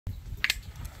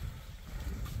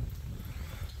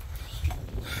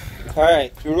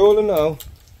Alright, we're rolling now.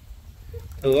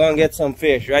 We're gonna get some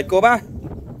fish, right, Koba?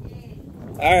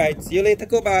 Alright, see you later,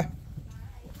 Koba.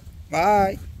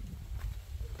 Bye.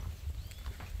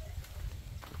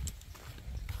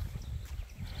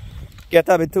 Get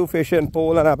up with 2 fish in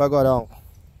pole and have a go down.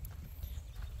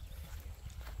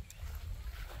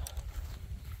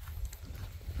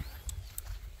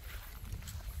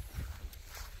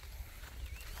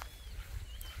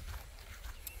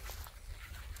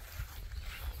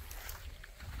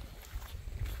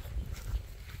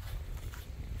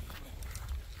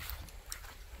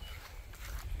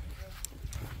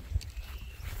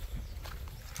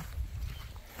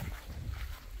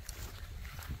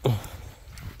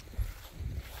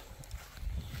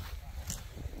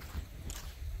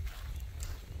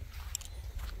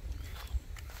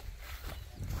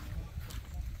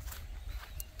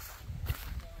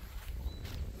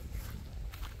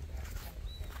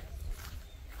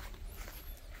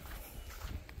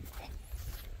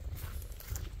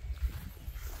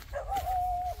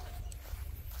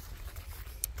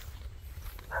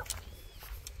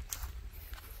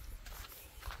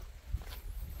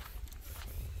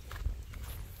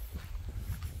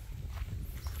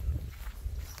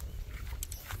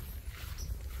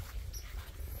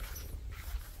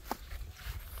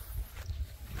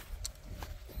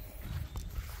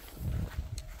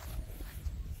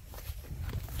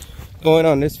 Going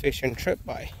on this fishing trip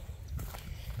by,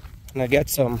 and I get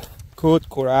some good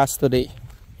coras today.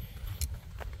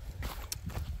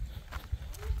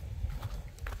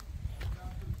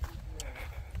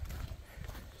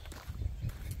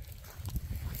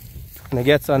 And I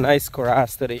get some nice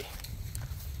coras today.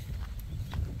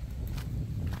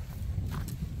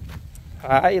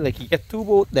 Aye, like you get 2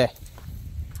 boat there.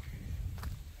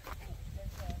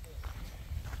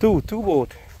 Two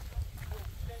boat.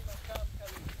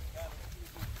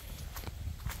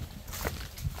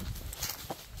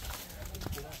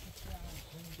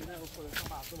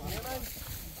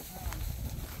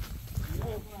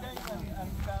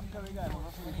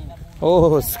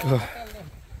 Oh, Scott.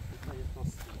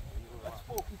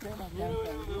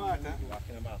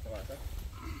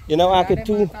 You know, I could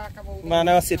too. Man,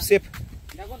 I'll sip.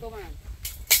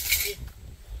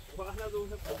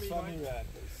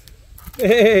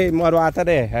 Hey, more water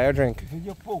there. Have a drink.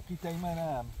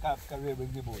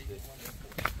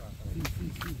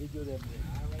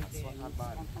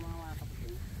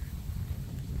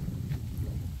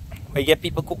 We get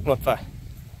people cook not for.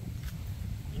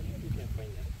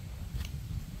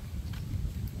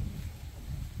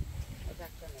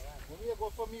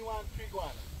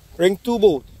 Bring 2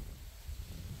 boat.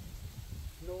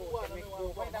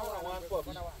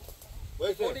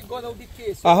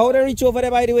 How they reach over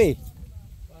there, by the way?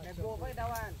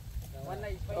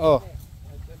 Oh.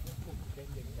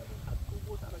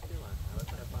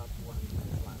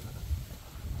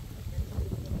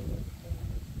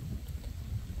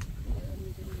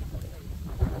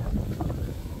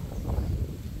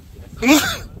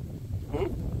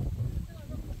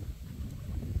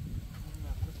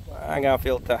 I got a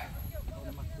filter.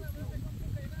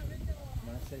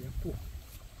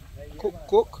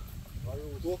 Cook.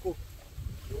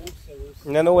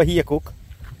 No, no, here cook.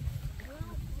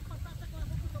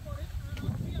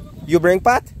 You bring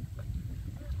pot?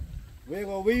 Where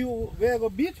go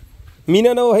beach? Me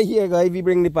no know here guy if you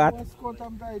bring the pot.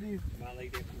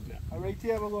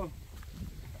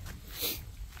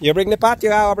 You bring the pot,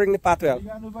 you have bring the pot well.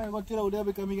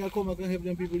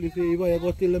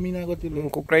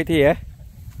 Cook right here.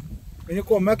 When you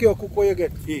come back, you cook what you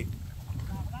get.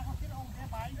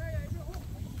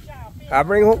 I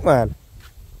bring hook, man.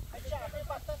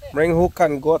 Bring hook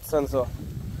and guts and so.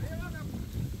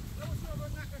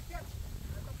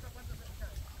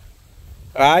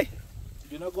 Aye?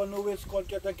 You're not going to waste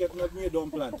content and get not me a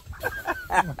dumb plant.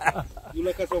 You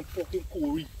like some fucking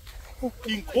curry.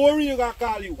 King Corey, you got to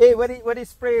call you. Hey, what is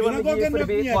spray? You're not going to get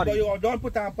nothing yet, but you don't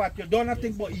put on pot. You don't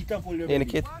nothing but eat and pull your in the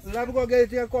kit. You're not going to get it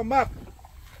here and come back.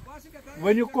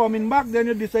 When you coming back, then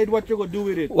you decide what you're going to do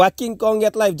with it. What King Kong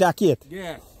get life jacket?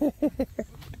 Yeah.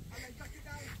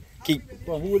 King.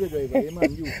 For who the driver?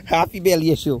 Man, you. Happy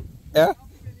belly issue. Yeah?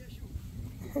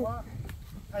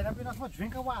 I don't enough for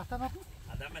drink of water, no?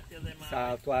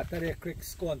 Salt water, quick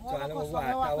scone,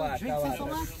 water.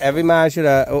 Every man should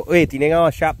have. Wait, you think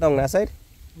I'm shop down that side?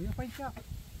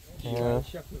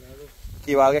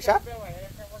 Kiwal get shop?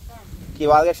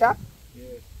 Kiwal get shop?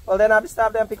 Well, then I'll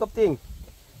stop there and pick up thing.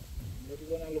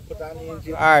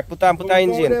 Alright, put on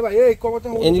engine.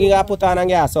 Engine got put on and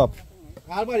gas up.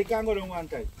 Everybody can't go down one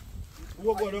time.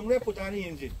 Who go down there, put on the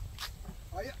engine.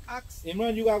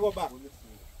 Imran, you gotta go back.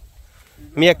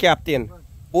 Me a captain.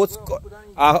 Boats.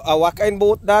 What kind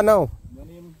boat that now?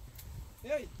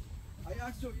 Hey, I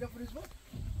asked you for this boat.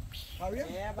 How are you?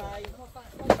 Yeah, bye.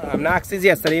 I'm not since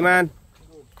yesterday, man.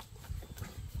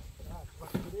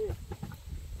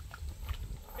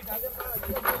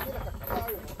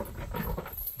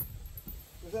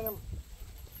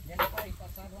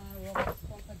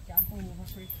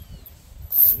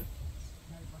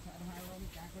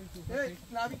 Hey,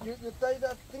 Navi, you tie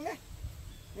that thing there?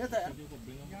 Yeah, tie.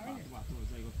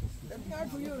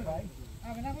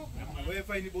 Where you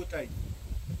find the boat tie?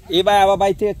 If I have a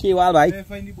bite, take a while, Where bite. you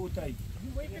find the boat tie?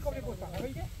 Where you pick up the boat tie?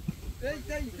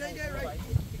 Tie there, right?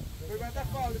 We want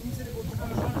that call. Let me see the boat tie.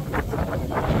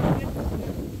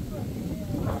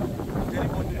 The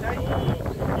boat tie?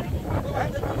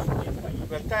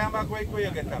 Well, tie am I going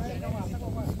to get them?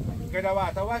 Get a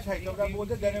water wash. I come that boat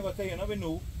then I go say, you know, we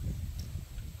know.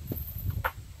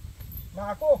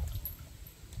 Marco.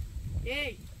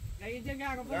 Hey,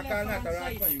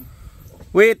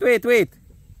 Wait.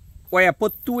 Why you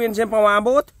put 2 engines for one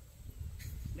boat?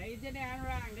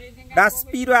 That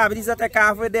speed we have, this is take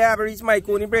off with there, reach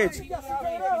Mahaicony Bridge. You got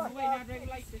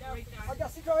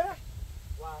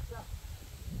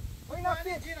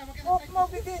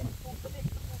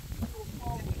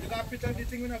fit on the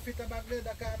thing when I fit back there, the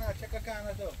car, check a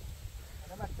car so.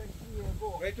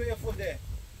 Right to your foot there.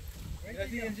 You got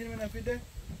the engine when I fit there?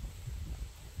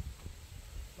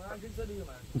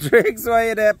 Drinks why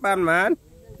you there, pan, man.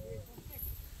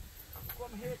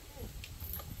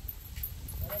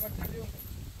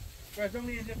 Press on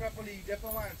the engine properly, get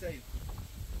from one side.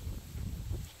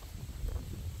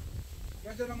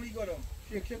 Press it on the go down.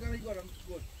 Shake on the go down.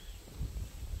 Good.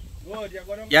 Good, you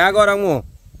go down. Yeah, go down more.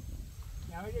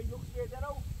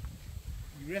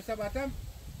 You rest the bottom?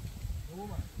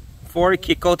 4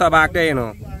 kick out the back there, you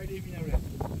know.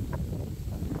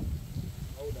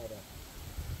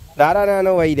 That I don't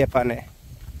know why you there, pan.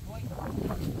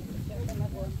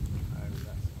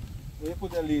 Where you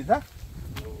put the leads, huh?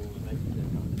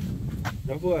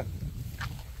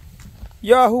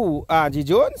 You're who? G.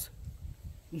 Jones?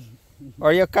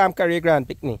 Or you come carry grand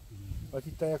picnic? What's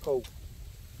it tire cow?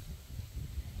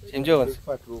 Jim Jones,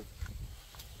 Fat rope.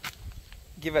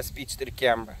 give a speech to the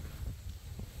camera.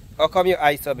 How come your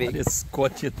eyes so big? Just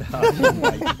squat it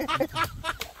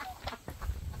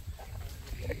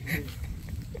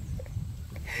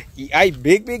Your eye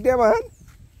big there, man.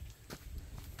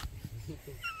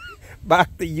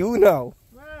 Back to you now.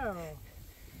 Well,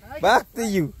 Back to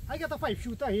you. I got a 5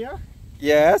 shooter here.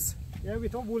 Yes. Yeah,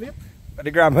 with a bullet. But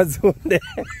the grammar zone there.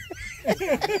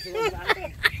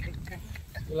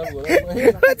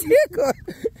 Let's hear go.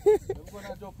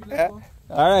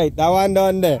 Alright, that one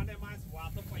done there.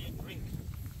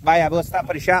 Bye, I will stop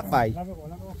for the shop, bye.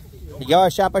 You got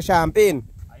a shop of champagne.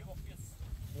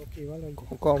 Okay, well,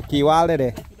 Come, Kiwal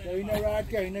there. Carry no rod,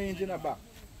 carry no engine back.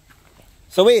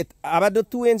 So wait, have I do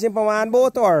 2 engines for one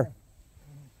boat or?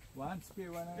 One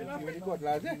spear, one Very good,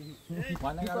 lads.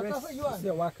 one rest.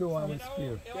 The walk one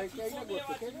spear.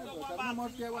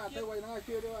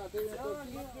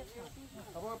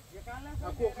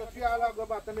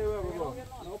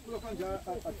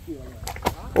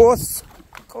 Oh,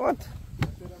 God.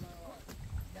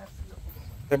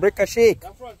 The brick a shake.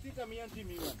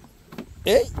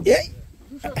 Hey.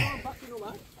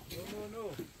 No.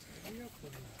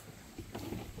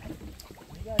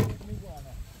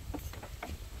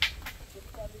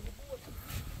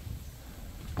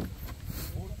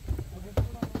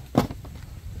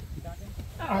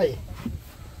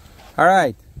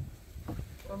 Alright.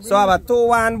 So I have a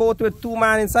 2-1 boat with 2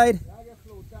 men inside.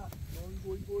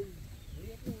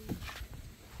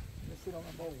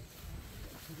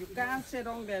 You can't sit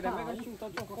on there, they're going to shoot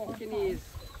out your Guyanese.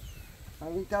 I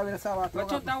will tell you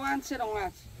But you don't want to sit on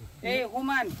that. Hey,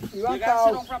 woman, you want got to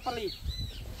sit to- on properly.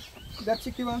 that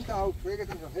chicken wants out.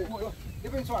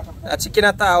 A chicken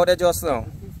at out there just now.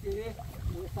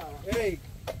 Hey,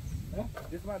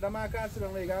 this man, the man can't sit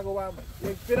down there. You gotta go back.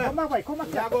 Come on, boy, come on.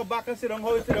 You gotta go back and sit down.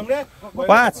 How you sit down there?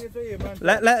 What?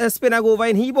 Let us spin and go over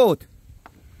in he boat.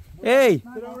 Hey.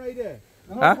 Sit down right there.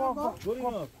 Huh? Good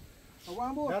enough.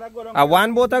 Gotta go down. A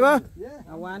 1 boat ago?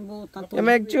 I want to go You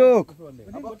make joke.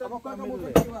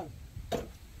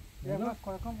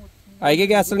 I get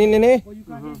gasoline in it.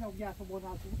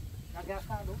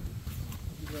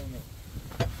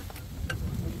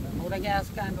 the gas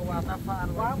can, the water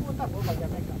fan.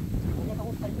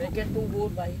 They get 2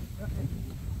 boat by. You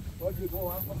want to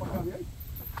go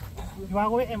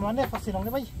M1 there for Silong,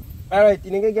 boy? Alright,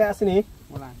 you get gas in it.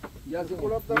 Hold on.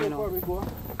 Pull up there before we go.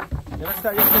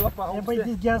 Yeah, boy,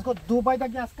 this gas got 2 by the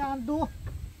gas can do.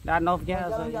 That enough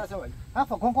gas. Ah,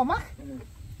 for Kong Komak?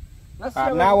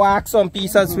 Now walk some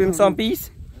piece and swim some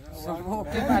piece. Huh?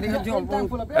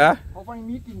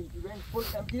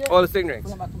 All the stingrays.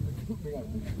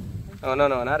 Oh no,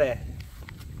 not there.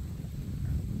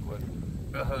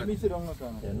 Let me sit down now.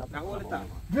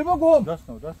 Go home. Just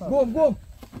now. Go home.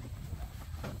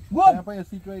 Can I put your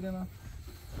seat right there now?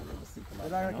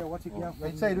 What's it here?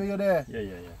 Right side where you're there.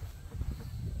 Yeah.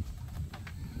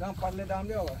 Down, paddle down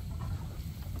there.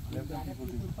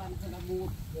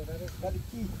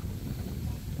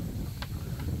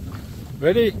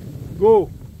 Ready? Go.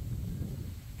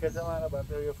 Catch a man about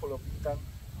area full of tank.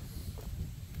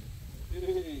 When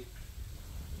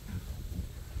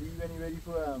you ready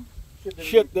for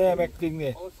Shit there, back thing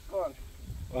there. What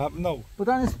happened now? Put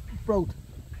on his sprout.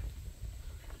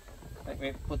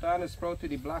 Put on the sprout to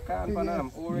the black hand for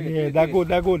them. Yeah, that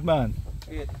good, man.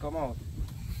 Wait, come out.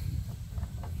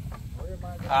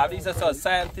 These are some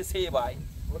scientists here, boy.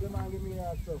 what the man give me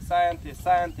that stuff?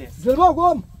 Scientists. Jill, go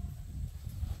home.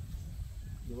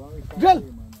 The one we can't Jill. see,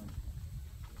 man.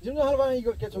 Jill, no, how about you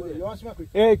get over there? You want to smack it?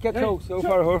 Hey, catch out. So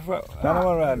far, I don't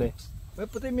want to Where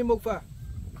put him in Mugfa?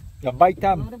 The bite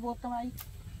them. Full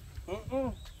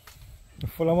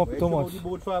them up Wait, too so much. the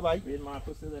boat far by? The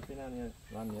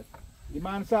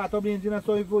man sat up the engine and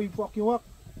saw him before he fucking walk.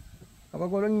 I'm going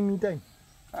to go down in the meantime.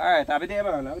 Alright, I'll be there,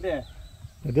 man. I'll be there.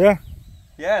 You there?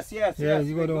 Yes. Yeah,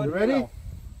 you go We're down. good Ready? now.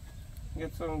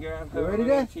 Get some gas. You ready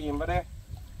there? Chamber there.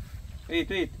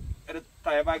 Wait. I'll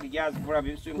tie back the gas before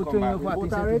I swim Put come in back. your The What boat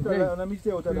is are it? right, let me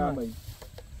stay out of that, man. Wait.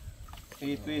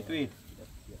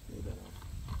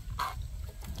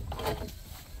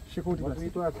 Check out the What gas. we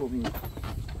to ask for me?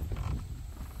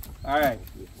 Alright.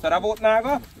 So that boat now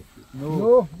go?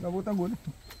 No, that boat is good.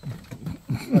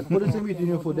 Put the meat in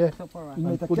your food there. You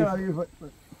need to Put it- carry it.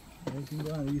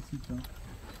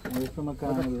 Away from a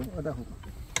car, bro. What the hook?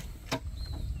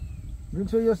 Bring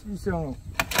so you sit down.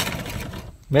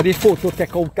 Ready photo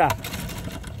take out that.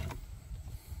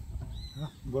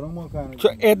 Go down more car. Put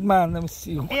your head, man. Let me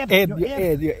see. Your Head, head. your Your head.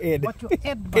 head. Your head. What's your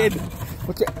head, Head. man?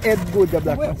 Put your head good, the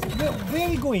black Where man.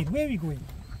 we going? Where we going?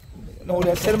 No,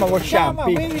 they said I'm going Come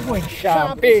on, where we champagne. going?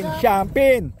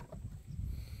 Champagne.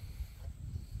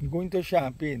 I'm going to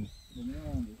champagne.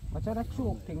 What's that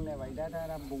choke thing there?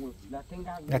 That bowl.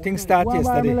 That thing started One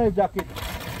man yesterday. life jacket.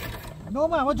 No,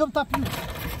 man, what jump up you?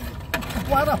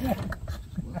 What the hook?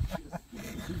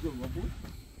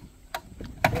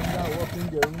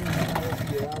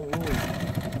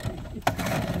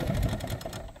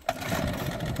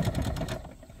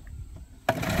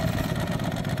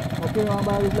 Okay, one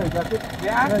man life jacket.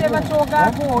 Yeah, they were so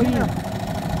good for you.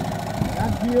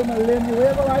 And here my lane you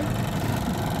ever like?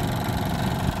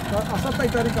 Asa tayo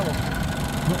tayo ka mo.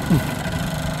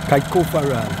 Kay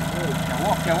Kofaral.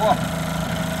 Can walk.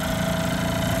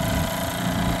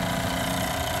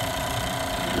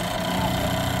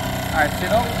 Alright,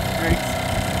 sit up. Great.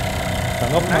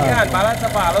 Stand up, Again, man. balance the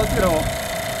paddles, you know.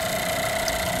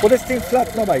 Put this thing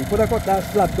flat now, boy. Put a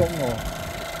cutlass flat down now.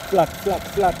 Flat.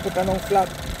 Put it on flat.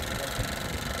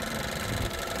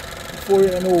 Before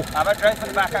you know. Have a drive from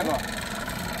the back and go.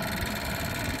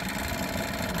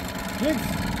 Jigs,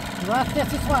 you want to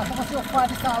test this one? How much you want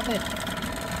this out there?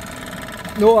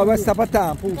 No, I will stop at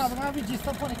Tampus. I'm going to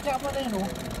register for the camera there, no?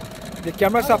 The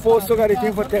camera supposed to get the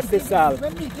thing for test the salt.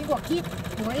 When we think of keep,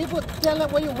 you are able to tell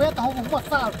them where you went, how much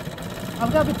salt. I'm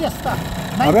going to be tested.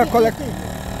 I will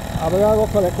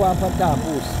collect one from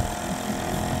Tampus.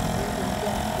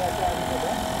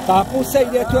 Tampus say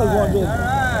they're 1200.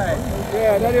 Alright.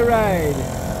 Yeah, that's right.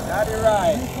 That's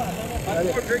right. One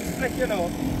more drink slick, you know.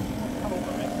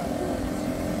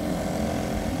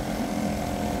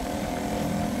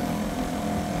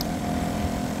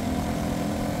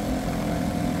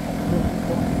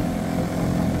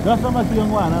 Just how much you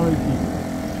want already?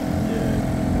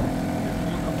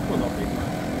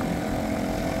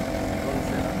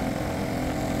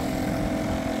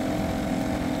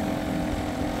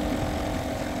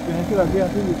 Can you see that? You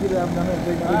see that? I'm going to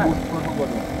take the boat for the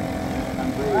bottom. And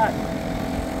break.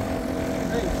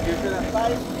 Hey, you should have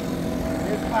tried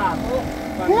this part.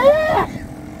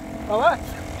 What?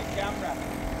 The camera.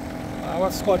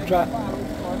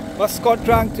 What's Scott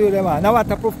drank to them, man? Now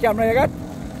waterproof camera you got?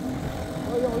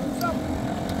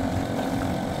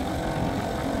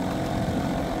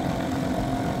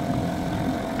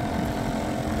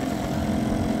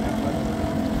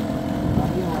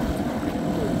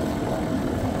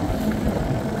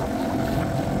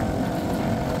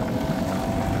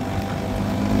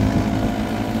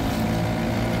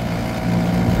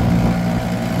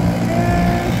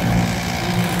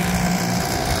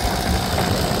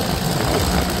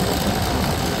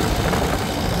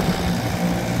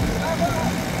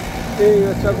 Hey,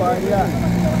 what's up, man? Yeah.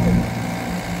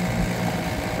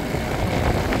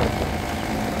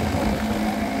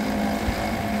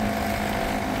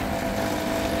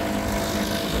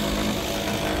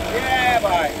 Yeah,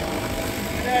 boy.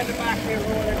 And then the back here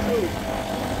rolling through.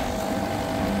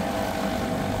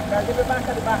 Now give it back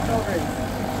at the back over here.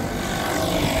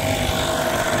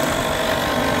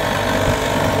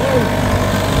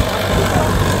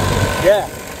 Yeah.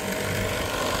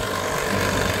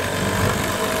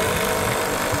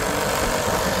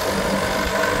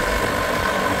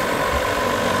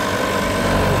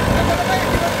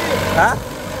 Hả?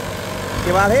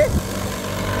 Kìa ba thế?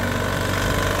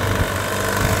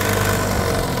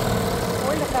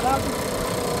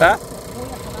 Hả?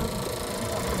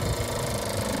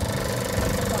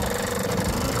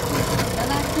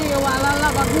 Karena kewalala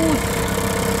bagus.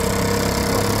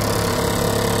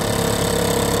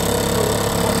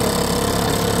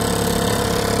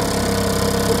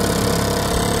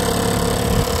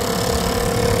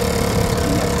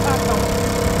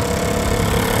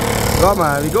 Come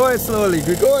on, we going slowly,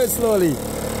 we going slowly.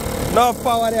 No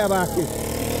power there back here.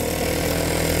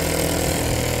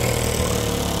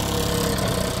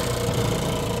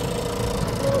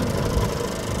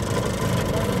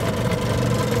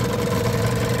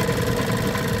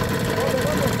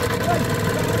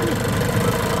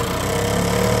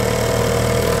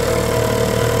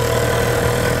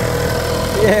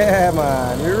 Yeah,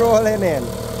 man, we're rolling in.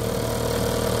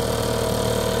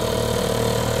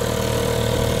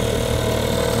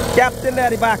 Captain at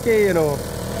the back here, you know.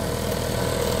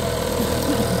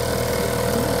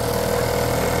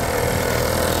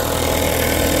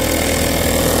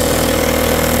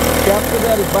 Captain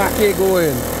at the back here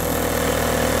going.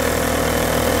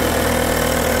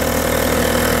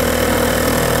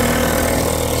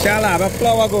 Shall I have a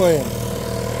flower going?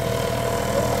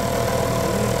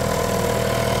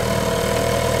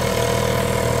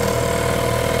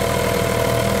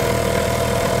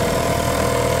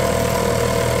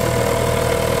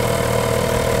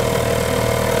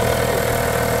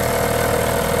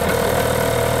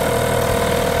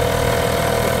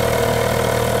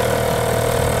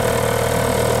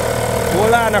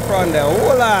 Hold on the front there,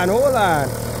 hold on, hold on.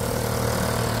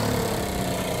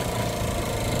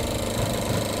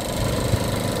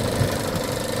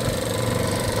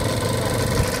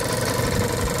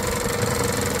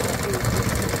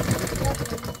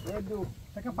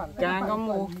 Jangan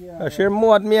kamu. Asyik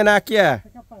muat mi anak ya.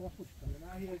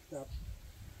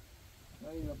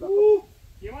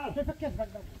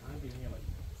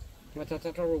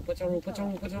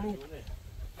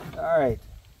 All right.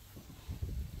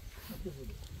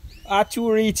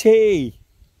 Achuriche.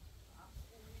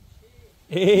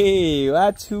 Hey,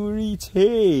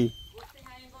 Achuriche.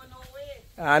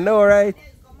 I know, right?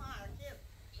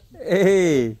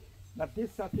 Hey. Not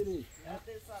this Saturday.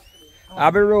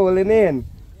 I'll be rolling in.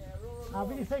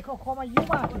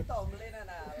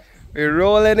 We're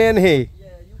rolling in here.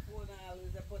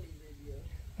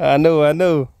 I know, I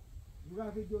know.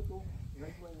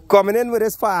 Coming in with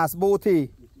this fast boat here.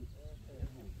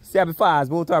 See how fast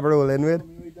boat I'm rolling with.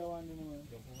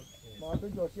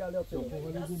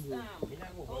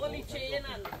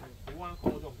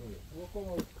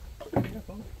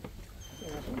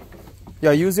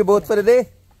 You use your boat for the day?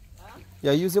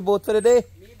 You use your boat for the day?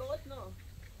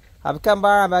 I've come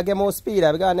by, I get more speed.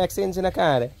 I've got next engine I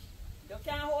can't. You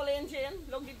can't hold engine.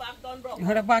 Look, the back done broke.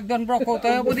 The back done broke out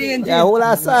there with the engine. Yeah, hold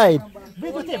that side.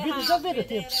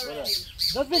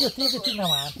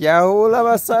 Yeah, hold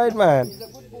that side, man.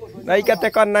 Now you can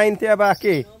take on 90 back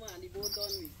here. No, man, the boat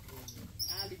done me.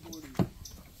 And the boat.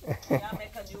 Yeah,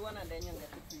 make a new one and then you get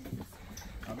the keys.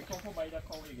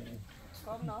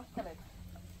 Come now, correct.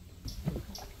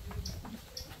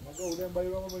 You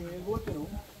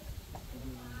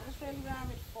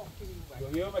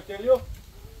hear what I tell you?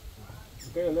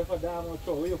 Okay, you left a damn on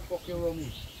show. Where you fucking with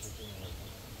me?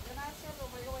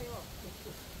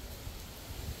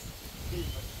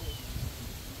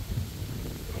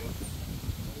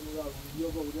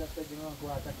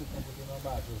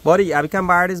 Buddy, I can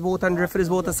borrow this boat and drift this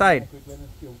boat aside.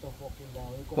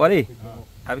 Buddy,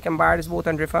 I can borrow this boat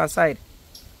and drift aside.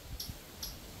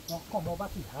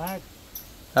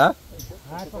 Huh?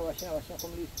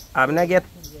 I'm gonna get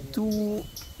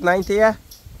 290 here.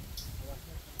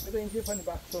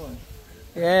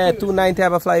 Yeah, 290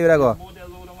 have a fly with I go.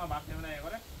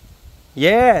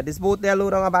 Yeah, this boat there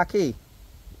load on a back here.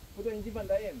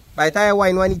 By the time I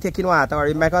wine when you taking water or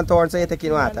you make on turn so you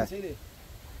taking water.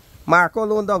 Marco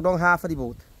loan dog down half of the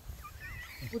boat.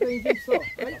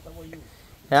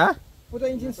 Yeah?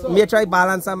 Me try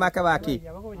balance and back here.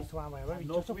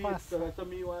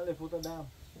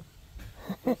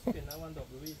 เป็นนักวันดอก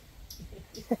ลุย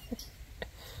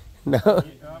No.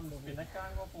เป็นนักการ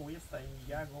ก็ปุ๋ยใส่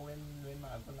ยาโกเวนมา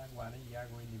เป็นนักวานยาโ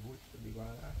กเวนดีบุตดีกว่า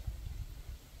นะ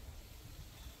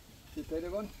Titta i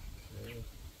ögon.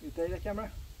 Titta i det kamera.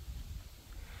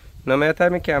 No, men jag tar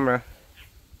min kamera.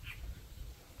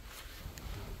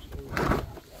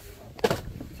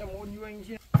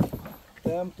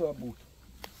 Dem tar jag bort.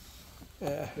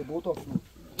 Det är båt också.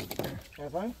 Är det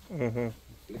fint? Mhm.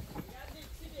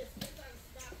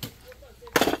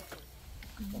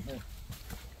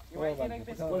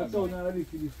 Kolla så nära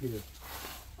viski.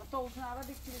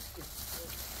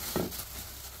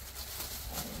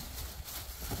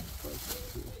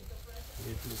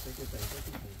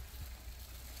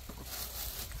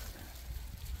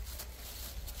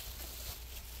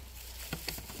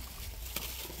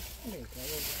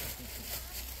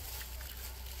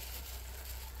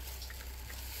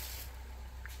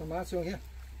 Som här, så här.